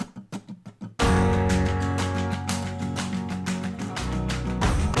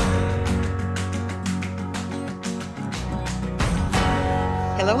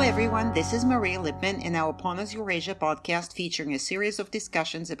Hello everyone, this is Maria Lipman in our Ponas Eurasia podcast featuring a series of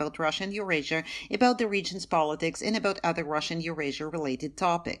discussions about Russian Eurasia, about the region's politics, and about other Russian Eurasia related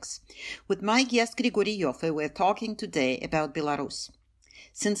topics. With my guest Grigory Yoffe, we're talking today about Belarus.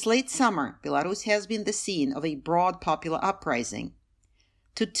 Since late summer, Belarus has been the scene of a broad popular uprising.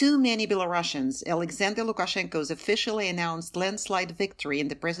 To too many Belarusians, Alexander Lukashenko's officially announced landslide victory in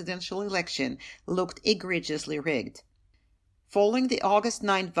the presidential election looked egregiously rigged. Following the August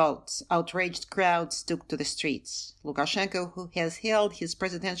 9 votes, outraged crowds took to the streets. Lukashenko, who has held his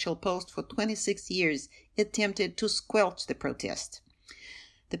presidential post for 26 years, attempted to squelch the protest.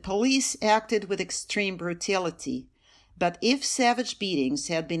 The police acted with extreme brutality, but if savage beatings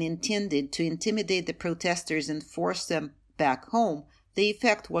had been intended to intimidate the protesters and force them back home, the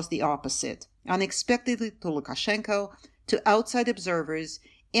effect was the opposite. Unexpectedly to Lukashenko, to outside observers,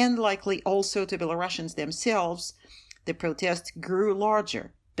 and likely also to Belarusians themselves, the protest grew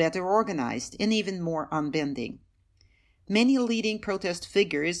larger, better organized, and even more unbending. Many leading protest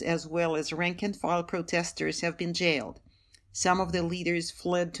figures, as well as rank-and-file protesters, have been jailed. Some of the leaders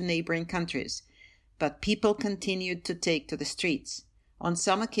fled to neighboring countries, but people continued to take to the streets. On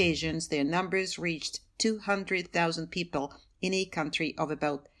some occasions, their numbers reached 200,000 people in a country of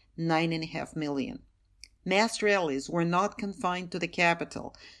about 9.5 million. Mass rallies were not confined to the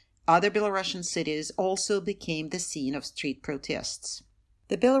capital. Other Belarusian cities also became the scene of street protests.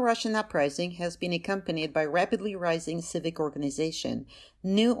 The Belarusian uprising has been accompanied by rapidly rising civic organization.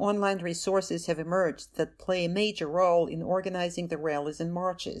 New online resources have emerged that play a major role in organizing the rallies and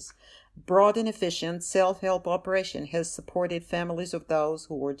marches. Broad and efficient self-help operation has supported families of those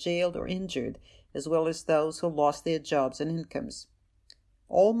who were jailed or injured, as well as those who lost their jobs and incomes.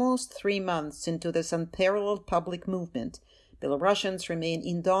 Almost 3 months into this unparalleled public movement, Belarusians remain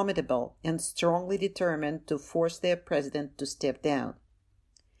indomitable and strongly determined to force their president to step down.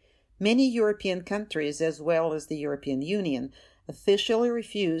 Many European countries, as well as the European Union, officially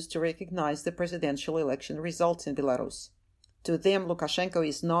refuse to recognize the presidential election results in Belarus. To them, Lukashenko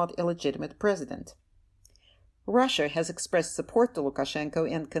is not a legitimate president. Russia has expressed support to Lukashenko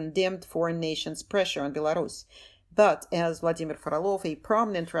and condemned foreign nations' pressure on Belarus. But, as Vladimir Frolov, a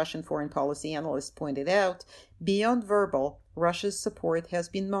prominent Russian foreign policy analyst, pointed out, beyond verbal, Russia's support has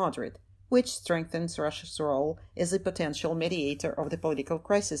been moderate, which strengthens Russia's role as a potential mediator of the political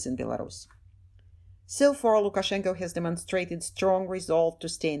crisis in Belarus. So far, Lukashenko has demonstrated strong resolve to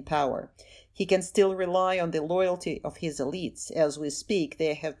stay in power. He can still rely on the loyalty of his elites. As we speak,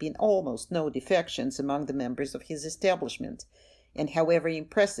 there have been almost no defections among the members of his establishment. And however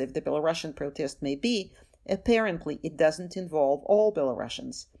impressive the Belarusian protest may be, apparently it doesn't involve all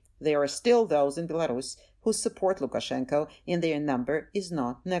Belarusians. There are still those in Belarus who support Lukashenko, and their number is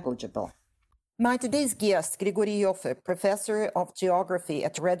not negligible. My today's guest, Grigory Yoffe, professor of geography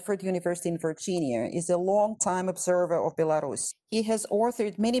at Radford University in Virginia, is a long-time observer of Belarus. He has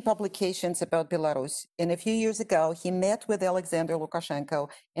authored many publications about Belarus, and a few years ago he met with Alexander Lukashenko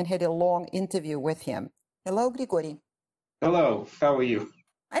and had a long interview with him. Hello, Grigory. Hello, how are you?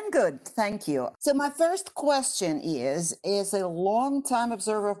 I'm good, thank you. So my first question is, as a long-time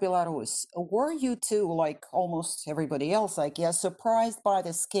observer of Belarus, were you too, like almost everybody else, I guess, surprised by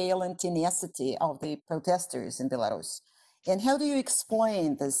the scale and tenacity of the protesters in Belarus? And how do you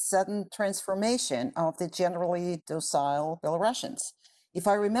explain the sudden transformation of the generally docile Belarusians? If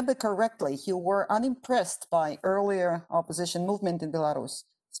I remember correctly, you were unimpressed by earlier opposition movement in Belarus,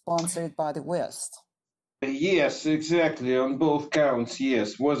 sponsored by the West. Yes, exactly. On both counts,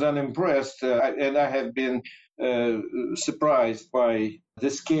 yes. Was unimpressed, and I have been surprised by the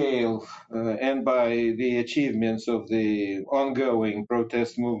scale and by the achievements of the ongoing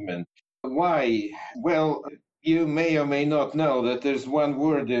protest movement. Why? Well, you may or may not know that there's one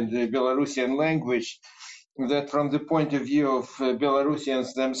word in the Belarusian language that, from the point of view of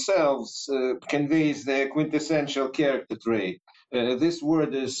Belarusians themselves, conveys their quintessential character trait. This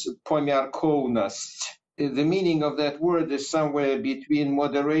word is pomiarkovnost. The meaning of that word is somewhere between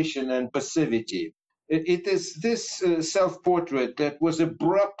moderation and passivity. It is this self-portrait that was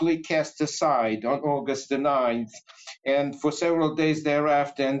abruptly cast aside on August the 9th and for several days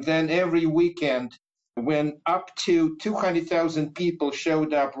thereafter, and then every weekend when up to 200,000 people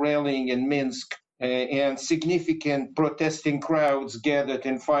showed up rallying in Minsk and significant protesting crowds gathered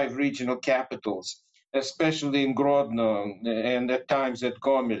in 5 regional capitals, especially in Grodno and at times at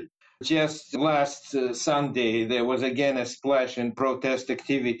Gomel. Just last Sunday, there was again a splash in protest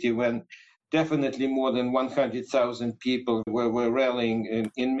activity when definitely more than 100,000 people were rallying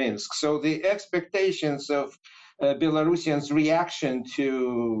in Minsk. So the expectations of Belarusians' reaction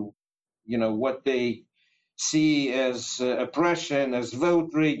to, what they see as oppression, as vote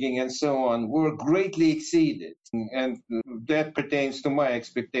rigging, and so on, were greatly exceeded. And that pertains to my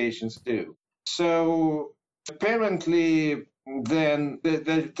expectations too. So apparently, then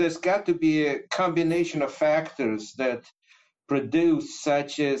there's got to be a combination of factors that produce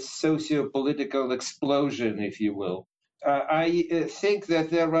such a socio-political explosion, if you will. I think that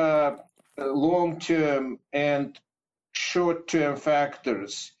there are long-term and short-term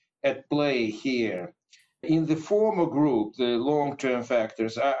factors at play here. In the former group, the long-term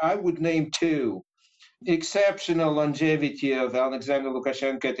factors, I would name two. Exceptional longevity of Alexander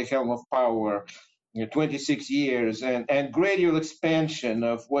Lukashenko at the helm of power, 26 years, and gradual expansion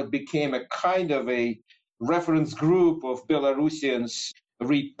of what became a kind of a reference group of Belarusians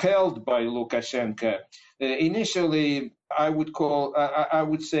repelled by Lukashenko. Initially, I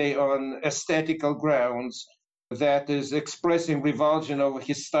would say on aesthetical grounds, that is expressing revulsion over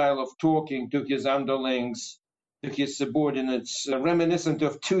his style of talking to his underlings, to his subordinates, reminiscent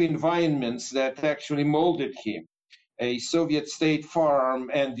of two environments that actually molded him, a Soviet state farm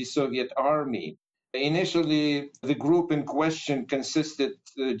and the Soviet army. Initially, the group in question consisted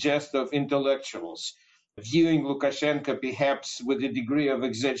just of intellectuals, viewing Lukashenko perhaps with a degree of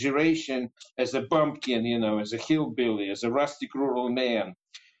exaggeration as a bumpkin, as a hillbilly, as a rustic rural man.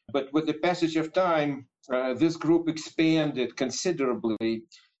 But with the passage of time, this group expanded considerably,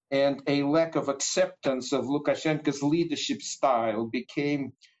 and a lack of acceptance of Lukashenko's leadership style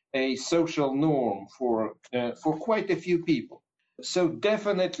became a social norm for quite a few people. So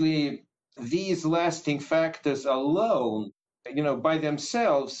definitely, these lasting factors alone, by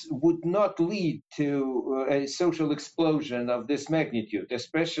themselves, would not lead to a social explosion of this magnitude,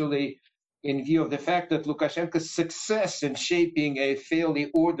 especially in view of the fact that Lukashenko's success in shaping a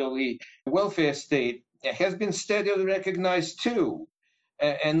fairly orderly welfare state has been steadily recognized too,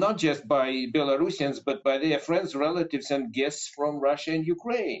 and not just by Belarusians, but by their friends, relatives, and guests from Russia and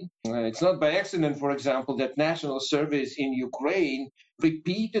Ukraine. It's not by accident, for example, that national surveys in Ukraine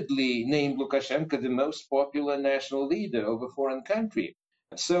repeatedly named Lukashenko the most popular national leader of a foreign country.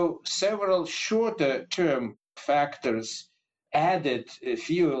 So several shorter-term factors added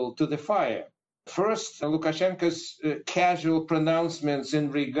fuel to the fire. First, Lukashenko's casual pronouncements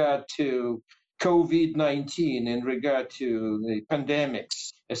in regard to COVID-19, in regard to the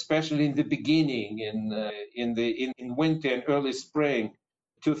pandemics, especially in the beginning, in winter and early spring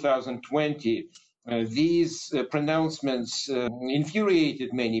 2020. These pronouncements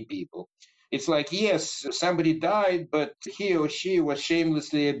infuriated many people. It's like, yes, somebody died, but he or she was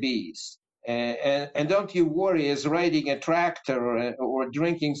shamelessly obese. And don't you worry, as riding a tractor or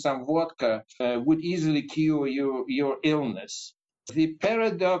drinking some vodka would easily cure your illness. The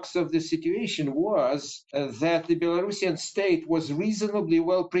paradox of the situation was that the Belarusian state was reasonably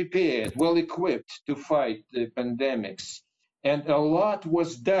well prepared, well equipped to fight the pandemics. And a lot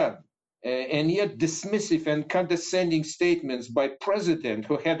was done. And yet dismissive and condescending statements by president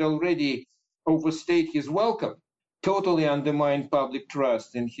who had already overstayed his welcome totally undermined public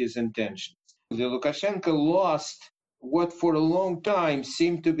trust in his intentions. The Lukashenko lost what for a long time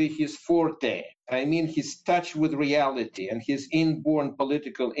seemed to be his forte. I mean, his touch with reality and his inborn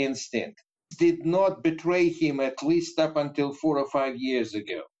political instinct did not betray him, at least up until 4 or 5 years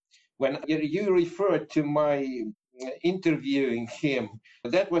ago. When you referred to my interviewing him,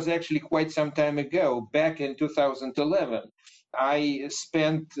 that was actually quite some time ago, back in 2011. I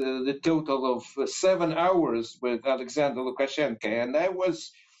spent the total of 7 hours with Alexander Lukashenko, and I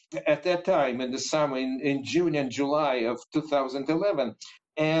was at that time in the summer, in June and July of 2011.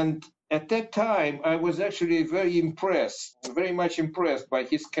 And at that time, I was actually very much impressed by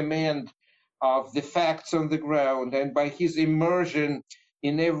his command of the facts on the ground and by his immersion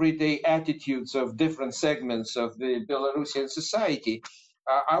in everyday attitudes of different segments of the Belarusian society.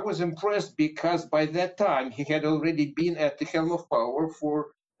 I was impressed because by that time he had already been at the helm of power for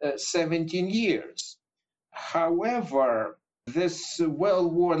 17 years. However, this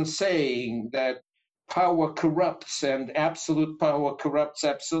well-worn saying that power corrupts and absolute power corrupts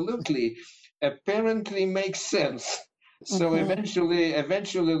absolutely apparently makes sense. So eventually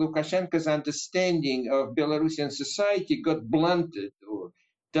Lukashenko's understanding of Belarusian society got blunted or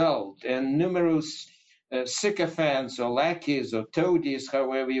dulled, and numerous sycophants or lackeys or toadies,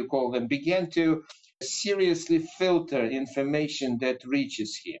 however you call them, began to seriously filter information that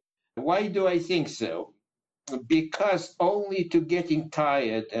reaches him. Why do I think so? Because only to getting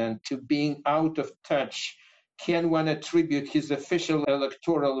tired and to being out of touch can one attribute his official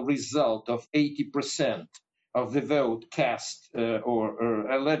electoral result of 80% of the vote cast or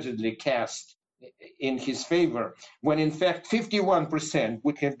allegedly cast in his favor, when in fact 51%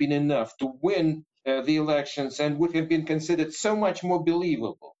 would have been enough to win the elections and would have been considered so much more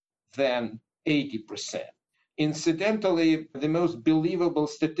believable than 80%. Incidentally, the most believable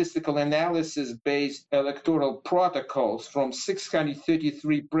statistical analysis-based electoral protocols from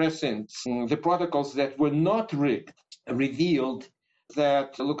 633 precincts, the protocols that were not rigged, revealed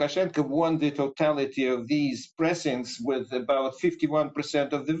that Lukashenko won the totality of these precincts with about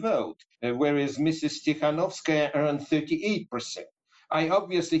 51% of the vote, whereas Mrs. Tikhanovskaya earned 38%. I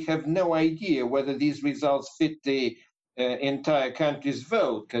obviously have no idea whether these results fit the entire country's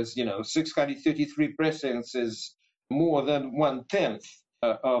vote, because 633 precincts is more than 1/10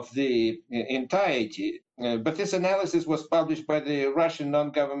 of the entirety. But this analysis was published by the Russian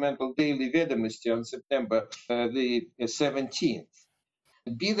non-governmental daily Vedomosti on September the 17th.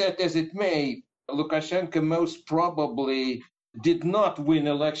 Be that as it may, Lukashenko most probably did not win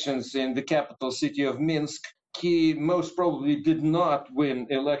elections in the capital city of Minsk. He most probably did not win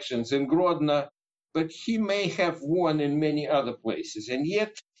elections in Grodno, but he may have won in many other places. And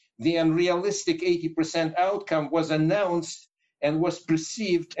yet, the unrealistic 80% outcome was announced and was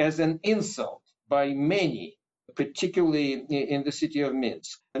perceived as an insult by many, particularly in the city of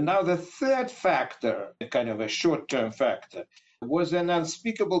Minsk. And now the third factor, kind of a short-term factor, was an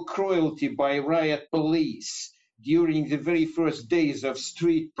unspeakable cruelty by riot police during the very first days of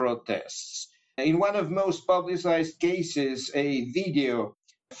street protests. In one of most publicized cases, a video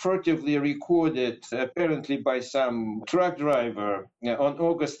furtively recorded, apparently by some truck driver, on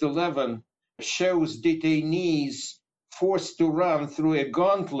August 11, shows detainees forced to run through a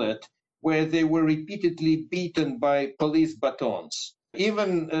gauntlet where they were repeatedly beaten by police batons.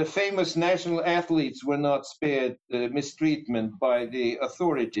 Even famous national athletes were not spared mistreatment by the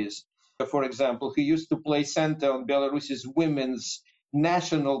authorities. For example, who used to play center on Belarus's women's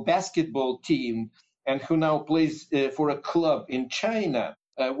national basketball team and who now plays for a club in China,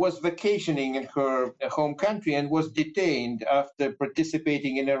 was vacationing in her home country and was detained after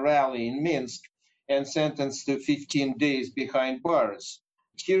participating in a rally in Minsk and sentenced to 15 days behind bars.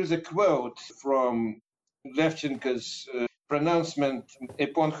 Here's a quote from Levchenko's pronouncement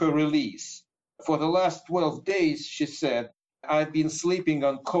upon her release. For the last 12 days, she said, I've been sleeping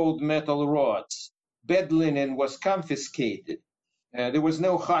on cold metal rods. Bed linen was confiscated. There was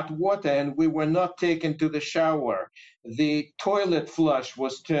no hot water and we were not taken to the shower. The toilet flush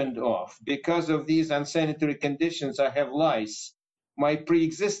was turned off. Because of these unsanitary conditions, I have lice. My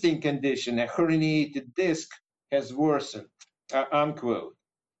pre-existing condition, a herniated disc, has worsened, unquote.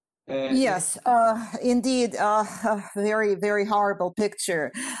 Yes, indeed, very, very horrible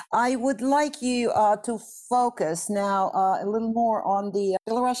picture. I would like you to focus now a little more on the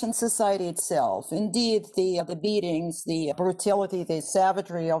Belarusian society itself. Indeed, the beatings, the brutality, the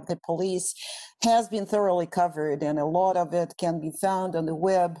savagery of the police has been thoroughly covered, and a lot of it can be found on the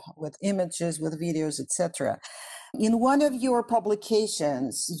web with images, with videos, etc. In one of your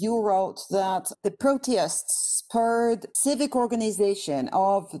publications, you wrote that the protests spurred civic organization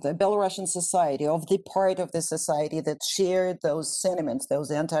of the Belarusian society, of the part of the society that shared those sentiments,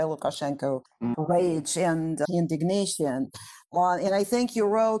 those anti-Lukashenko rage and indignation. And I think you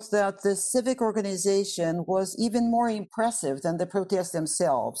wrote that the civic organization was even more impressive than the protests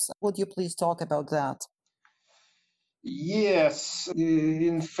themselves. Would you please talk about that? Yes,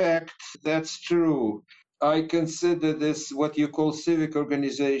 in fact, that's true. I consider this, what you call civic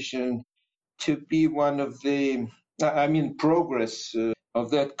organization, to be one of the, progress of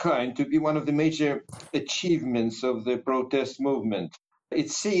that kind, to be one of the major achievements of the protest movement.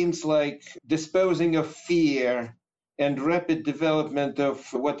 It seems like disposing of fear and rapid development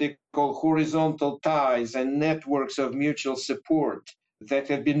of what they call horizontal ties and networks of mutual support that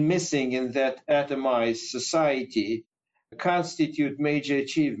have been missing in that atomized society constitute major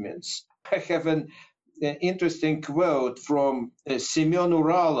achievements. I have an interesting quote from Semyon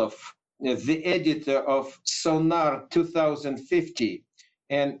Uralov, the editor of Sonar 2050,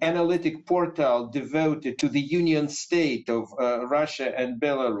 an analytic portal devoted to the union state of Russia and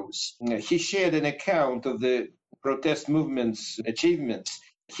Belarus. He shared an account of the protest movement's achievements.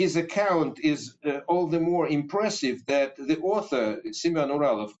 His account is all the more impressive that the author, Semyon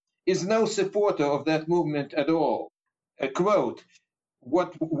Uralov, is no supporter of that movement at all. Quote,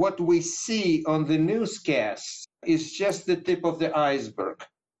 what we see on the newscasts is just the tip of the iceberg,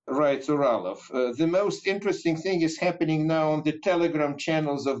 writes Uralov. The most interesting thing is happening now on the Telegram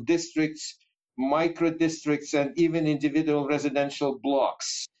channels of districts, micro-districts, and even individual residential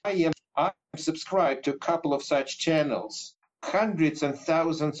blocks. I am subscribed to a couple of such channels. Hundreds and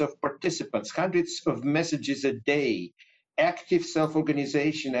thousands of participants, hundreds of messages a day, active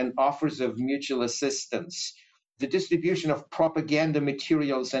self-organization and offers of mutual assistance. the distribution of propaganda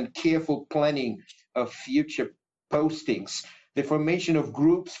materials and careful planning of future postings, the formation of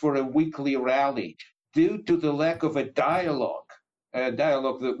groups for a weekly rally. Due to the lack of a dialogue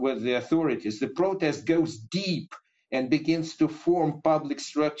with the authorities, the protest goes deep and begins to form public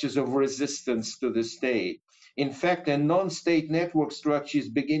structures of resistance to the state. In fact, a non-state network structure is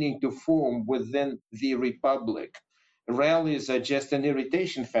beginning to form within the republic. Rallies are just an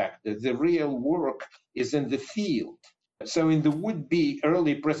irritation factor. The real work is in the field. So in the would-be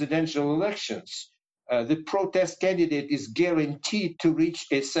early presidential elections, the protest candidate is guaranteed to reach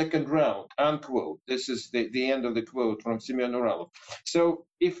a second round, unquote. This is the end of the quote from Semyon Uralov. So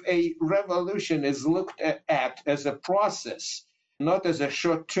if a revolution is looked at as a process, not as a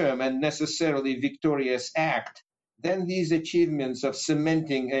short-term and necessarily victorious act, then these achievements of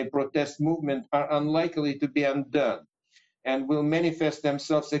cementing a protest movement are unlikely to be undone and will manifest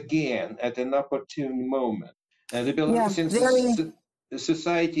themselves again at an opportune moment. The Belarusian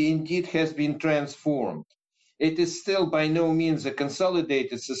society indeed has been transformed. It is still by no means a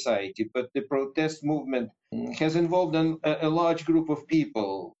consolidated society, but the protest movement has involved a large group of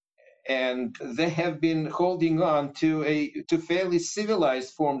people, and they have been holding on to fairly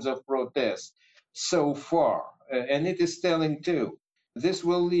civilized forms of protest so far, and it is telling too. This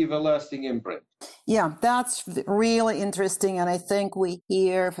will leave a lasting imprint. Yeah, that's really interesting. And I think we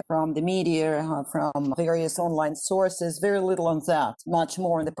hear from the media, from various online sources, very little on that, much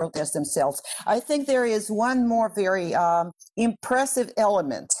more on the protests themselves. I think there is one more very impressive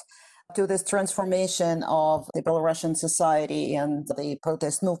element to this transformation of the Belarusian society and the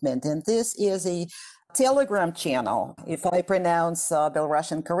protest movement. And this is a Telegram channel, if I pronounce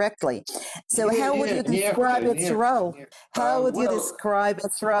Belarusian correctly. So how would you describe its role? How would you describe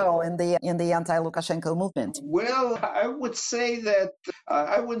its role in the anti-Lukashenko movement? Well, I would say that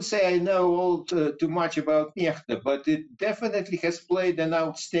I wouldn't say I know all too much about Nechta, but it definitely has played an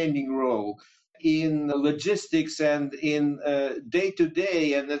outstanding role in logistics and in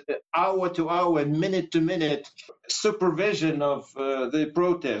day-to-day and hour-to-hour and minute-to-minute supervision of the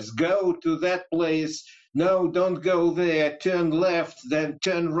protests. Go to that place, no, don't go there, turn left, then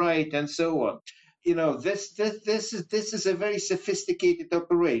turn right, and so on. You know, this is a very sophisticated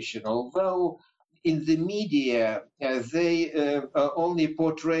operation, although in the media they only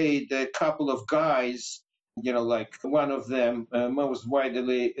portrayed a couple of guys, you know, like one of them most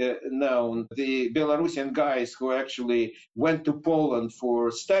widely known, the Belarusian guys who actually went to Poland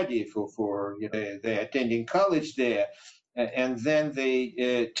for study, for you know, they're attending college there, and then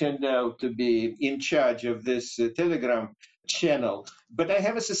they turned out to be in charge of this Telegram channel. But I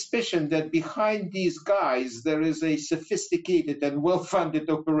have a suspicion that behind these guys there is a sophisticated and well-funded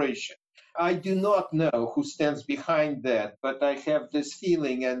operation. I do not know who stands behind that, but I have this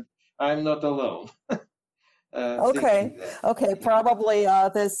feeling, and I'm not alone. Okay. Probably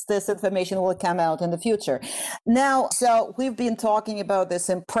this information will come out in the future. Now, so we've been talking about this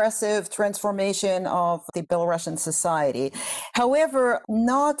impressive transformation of the Belarusian society. However,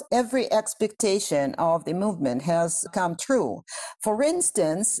 not every expectation of the movement has come true. For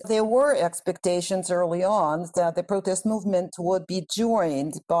instance, there were expectations early on that the protest movement would be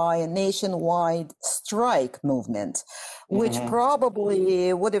joined by a nationwide strike movement, which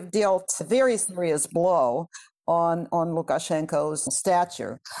probably would have dealt a very serious blow on Lukashenko's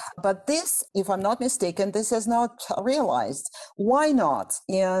stature. But this, if I'm not mistaken, this is not realized. Why not?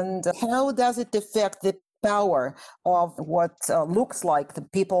 And how does it affect the power of what looks like the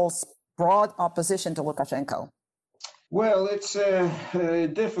people's broad opposition to Lukashenko? Well, it's a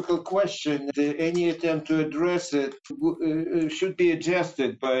difficult question. Any attempt to address it should be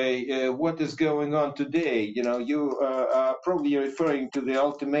adjusted by what is going on today. You know, you are probably referring to the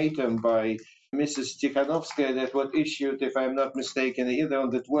ultimatum by Mrs. Tikhanovskaya that was issued, if I'm not mistaken, either on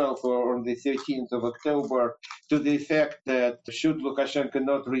the 12th or on the 13th of October, to the effect that should Lukashenko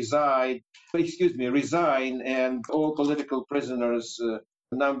not resign, and all political prisoners,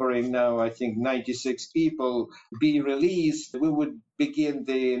 numbering now, I think, 96 people, be released, we would begin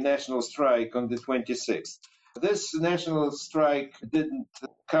the national strike on the 26th. This national strike didn't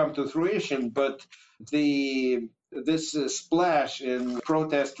come to fruition, but this splash in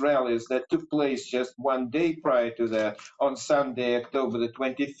protest rallies that took place just one day prior to that, on Sunday, October the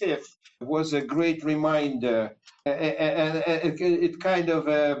 25th, was a great reminder. And it kind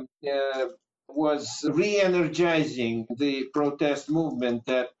of was re-energizing the protest movement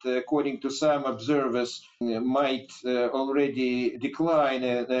that, according to some observers, might already decline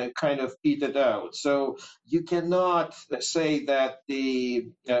and kind of petered out. So you cannot say that the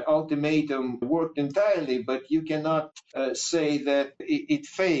ultimatum worked entirely, but you cannot say that it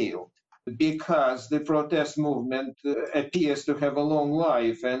failed. because the protest movement appears to have a long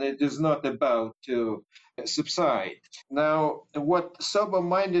life and it is not about to subside. Now, what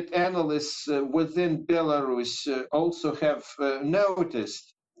sober-minded analysts within Belarus also have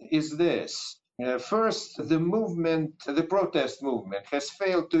noticed is this. First, the protest movement, has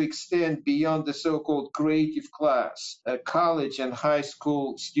failed to extend beyond the so-called creative class, college and high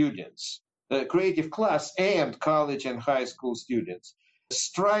school students. Creative class and college and high school students.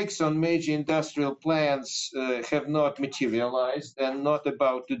 Strikes on major industrial plants have not materialized and not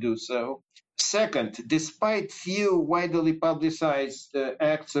about to do so. Second, despite few widely publicized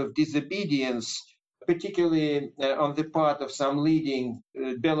acts of disobedience, particularly on the part of some leading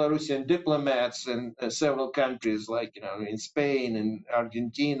Belarusian diplomats in several countries, like in Spain and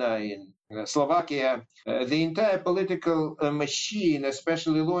Argentina, in Slovakia, the entire political machine,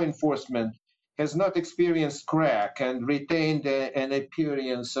 especially law enforcement, has not experienced crack and retained an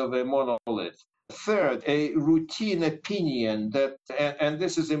appearance of a monolith. Third, a routine opinion that, and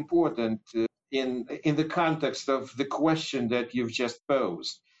this is important in the context of the question that you've just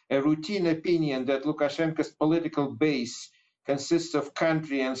posed, a routine opinion that Lukashenko's political base consists of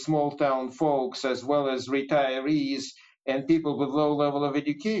country and small town folks, as well as retirees and people with low level of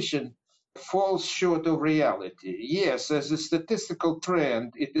education, falls short of reality. Yes, as a statistical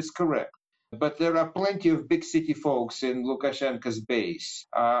trend, it is correct. But there are plenty of big city folks in Lukashenko's base.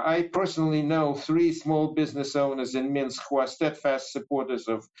 I personally know 3 small business owners in Minsk who are steadfast supporters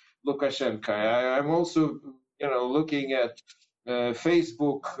of Lukashenko. I'm also, looking at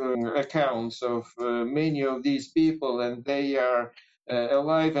Facebook accounts of many of these people, and they are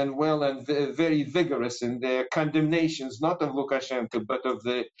alive and well and very vigorous in their condemnations, not of Lukashenko, but of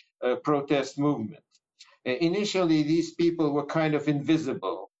the protest movement. Initially, these people were kind of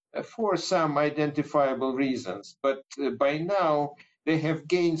invisible for some identifiable reasons, but by now they have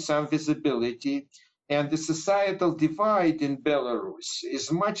gained some visibility, and the societal divide in Belarus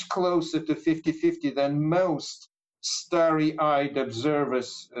is much closer to 50-50 than most starry-eyed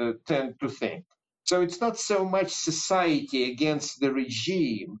observers tend to think. So it's not so much society against the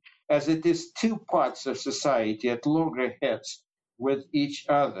regime as it is 2 parts of society at loggerheads with each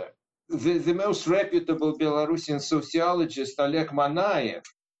other. The most reputable Belarusian sociologist, Oleg Manaev,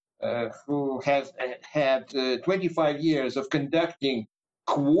 who has had 25 years of conducting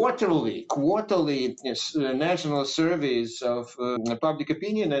quarterly national surveys of public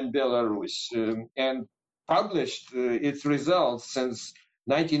opinion in Belarus and published its results since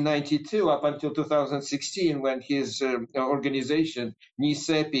 1992 up until 2016, when his organization,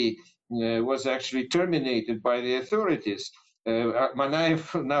 NISEPI, was actually terminated by the authorities.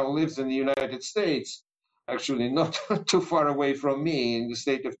 Manaev now lives in the United States, actually not too far away from me, in the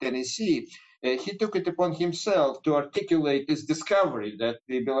state of Tennessee. He took it upon himself to articulate this discovery that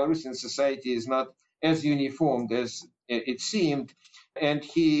the Belarusian society is not as uniformed as it seemed. And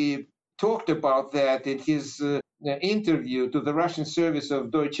he talked about that in his interview to the Russian service of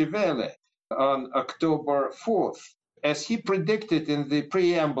Deutsche Welle on October 4th. As he predicted in the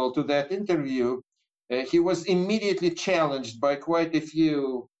preamble to that interview, he was immediately challenged by quite a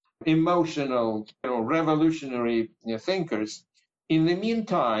few emotional, revolutionary thinkers. In the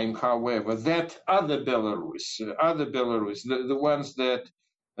meantime, however, that other Belarus, the ones that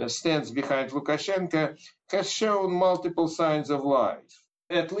stands behind Lukashenko, has shown multiple signs of life.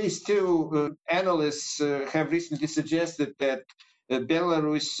 At least 2 analysts have recently suggested that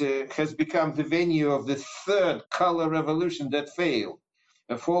Belarus has become the venue of the 3rd color revolution that failed,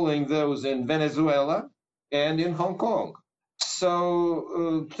 following those in Venezuela and in Hong Kong.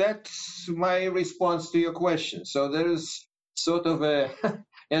 So that's my response to your question. So there is sort of a,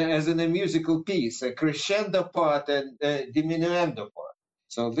 as in a musical piece, a crescendo part and a diminuendo part.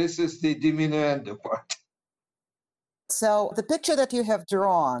 So this is the diminuendo part. So the picture that you have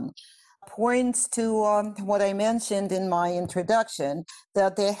drawn points to what I mentioned in my introduction,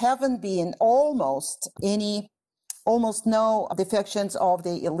 that there haven't been almost no defections of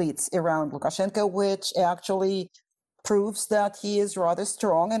the elites around Lukashenko, which actually proves that he is rather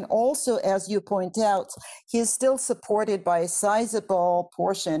strong. And also, as you point out, he is still supported by a sizable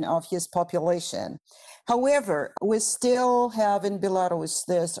portion of his population. However, we still have in Belarus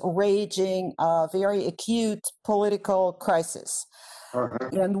this raging, very acute political crisis.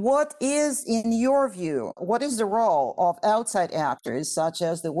 And what is, in your view, what is the role of outside actors such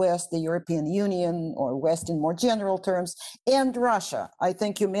as the West, the European Union, or West in more general terms, and Russia? I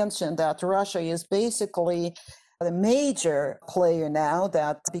think you mentioned that Russia is basically the major player now,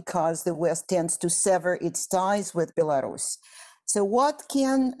 that because the West tends to sever its ties with Belarus. So what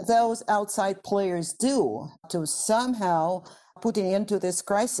can those outside players do to somehow put an end to this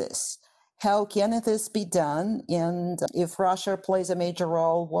crisis? How can this be done? And if Russia plays a major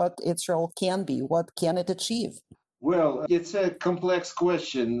role, what its role can be? What can it achieve? Well, it's a complex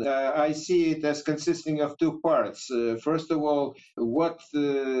question. I see it as consisting of two parts. First of all, what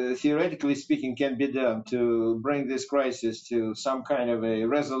theoretically speaking can be done to bring this crisis to some kind of a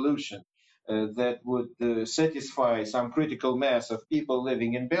resolution that would satisfy some critical mass of people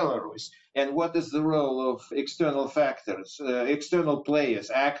living in Belarus? And what is the role of external factors, external players,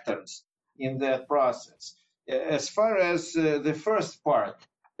 actors in that process? As far as the first part,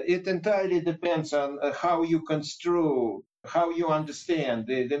 it entirely depends on how you construe, how you understand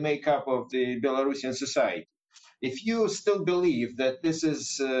the makeup of the Belarusian society. If you still believe that this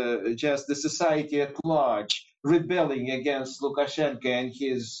is just the society at large rebelling against Lukashenko and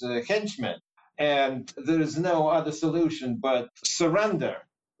his henchmen, and there is no other solution but surrender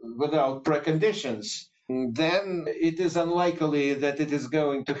without preconditions, then it is unlikely that it is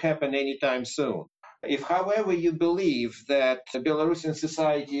going to happen anytime soon. If, however, you believe that the Belarusian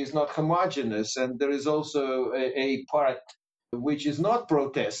society is not homogeneous and there is also a part which is not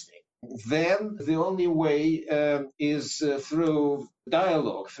protesting, then the only way is through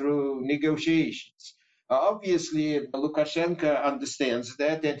dialogue, through negotiations. Obviously, Lukashenko understands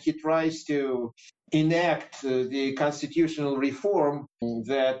that, and he tries to enact the constitutional reform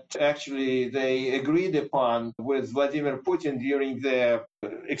that actually they agreed upon with Vladimir Putin during their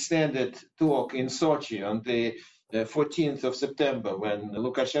extended talk in Sochi on the 14th of September when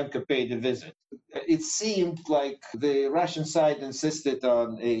Lukashenko paid a visit. It seemed like the Russian side insisted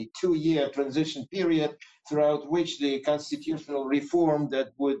on a 2-year transition period throughout which the constitutional reform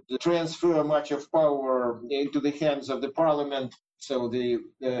that would transfer much of power into the hands of the parliament, so the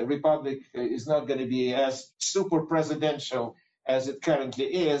republic is not going to be as super presidential as it currently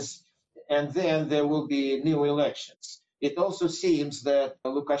is, and then there will be new elections. It also seems that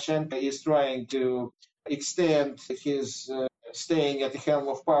Lukashenko is trying to extend his staying at the helm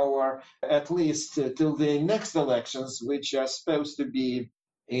of power at least till the next elections, which are supposed to be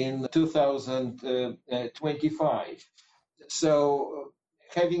in 2025. So,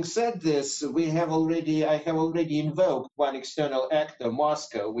 having said this, I have already invoked one external actor,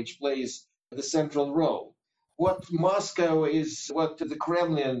 Moscow, which plays the central role. What the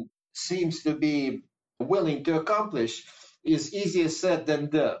Kremlin seems to be willing to accomplish is easier said than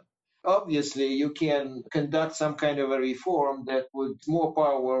done. Obviously, you can conduct some kind of a reform that would more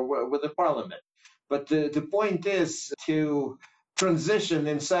power with the parliament. But the point is to transition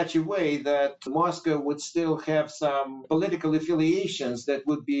in such a way that Moscow would still have some political affiliations that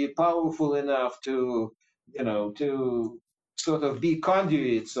would be powerful enough to sort of be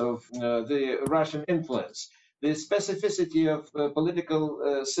conduits of the Russian influence. The specificity of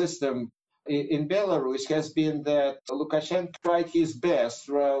political system in Belarus has been that Lukashenko tried his best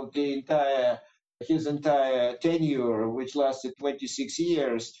throughout his entire tenure, which lasted 26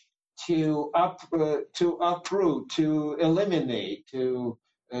 years, to uproot, to eliminate,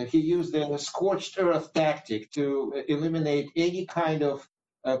 he used the scorched earth tactic to eliminate any kind of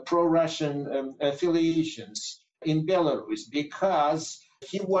pro-Russian affiliations in Belarus because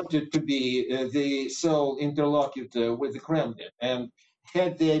he wanted to be the sole interlocutor with the Kremlin. And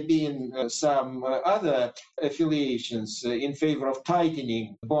had there been some other affiliations in favor of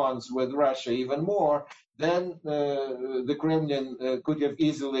tightening bonds with Russia even more, then the Kremlin could have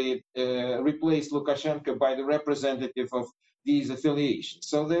easily replaced Lukashenko by the representative of these affiliations.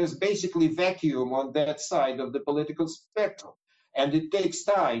 So there's basically vacuum on that side of the political spectrum. And it takes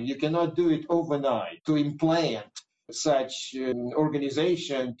time. You cannot do it overnight to implant such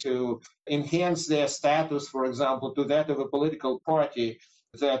organization to enhance their status, for example, to that of a political party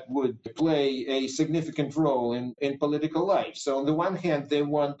that would play a significant role in political life. So on the one hand, they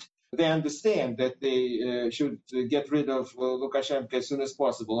understand that they should get rid of Lukashenko as soon as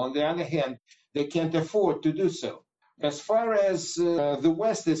possible. On the other hand, they can't afford to do so. As far as the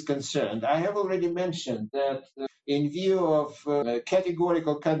West is concerned, I have already mentioned that in view of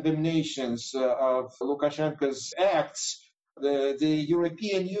categorical condemnations of Lukashenko's acts, the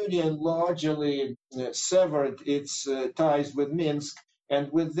European Union largely severed its ties with Minsk,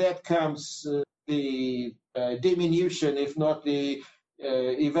 and with that comes the diminution, if not the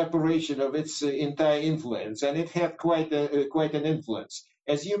evaporation of its entire influence, and it had quite an influence.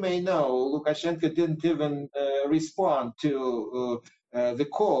 As you may know, Lukashenko didn't even respond to the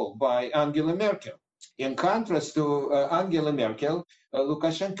call by Angela Merkel. In contrast to Angela Merkel,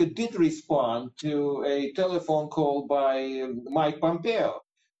 Lukashenko did respond to a telephone call by Mike Pompeo,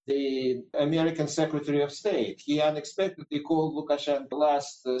 the American Secretary of State. He unexpectedly called Lukashenko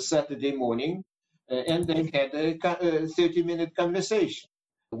last Saturday morning, and they had a 30-minute conversation.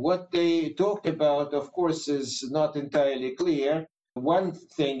 What they talked about, of course, is not entirely clear. One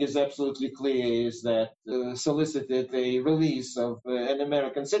thing is absolutely clear is that solicited a release of an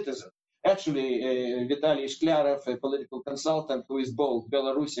American citizen. Actually, Vitaly Shklarov, a political consultant who is both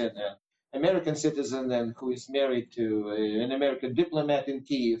Belarusian and American citizen and who is married to an American diplomat in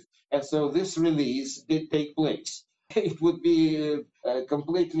Kiev. And so this release did take place. It would be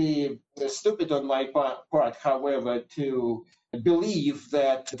completely stupid on my part, however, to believe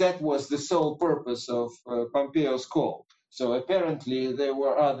that that was the sole purpose of Pompeo's call. So apparently there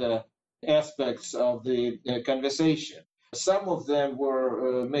were other aspects of the conversation. Some of them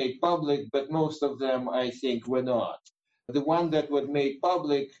were made public, but most of them, I think, were not. The one that was made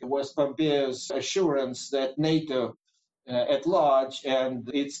public was Pompeo's assurance that NATO at large and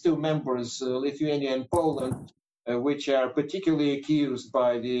its two members, Lithuania and Poland, which are particularly accused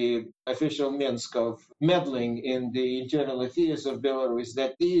by the official Minsk of meddling in the internal affairs of Belarus,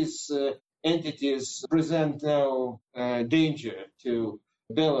 that these entities present no danger to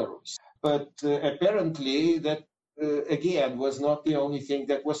Belarus. But apparently that, again, was not the only thing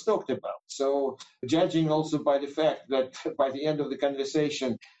that was talked about. So judging also by the fact that by the end of the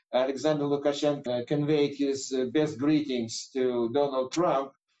conversation, Alexander Lukashenko conveyed his best greetings to Donald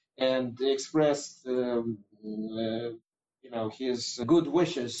Trump and expressed his good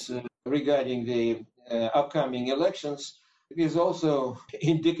wishes regarding the upcoming elections, is also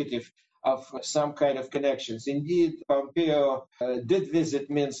indicative of some kind of connections. Indeed, Pompeo did visit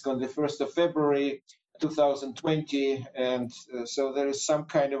Minsk on the 1st of February 2020, and so there is some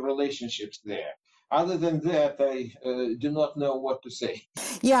kind of relationships there. Other than that, I do not know what to say.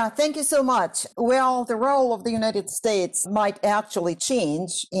 Yeah, thank you so much. Well, the role of the United States might actually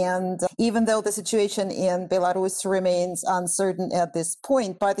change. And even though the situation in Belarus remains uncertain at this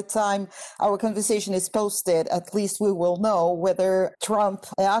point, by the time our conversation is posted, at least we will know whether Trump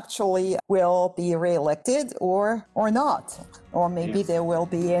actually will be reelected or not. Or maybe there will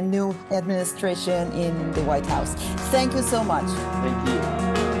be a new administration in the White House. Thank you so much. Thank you.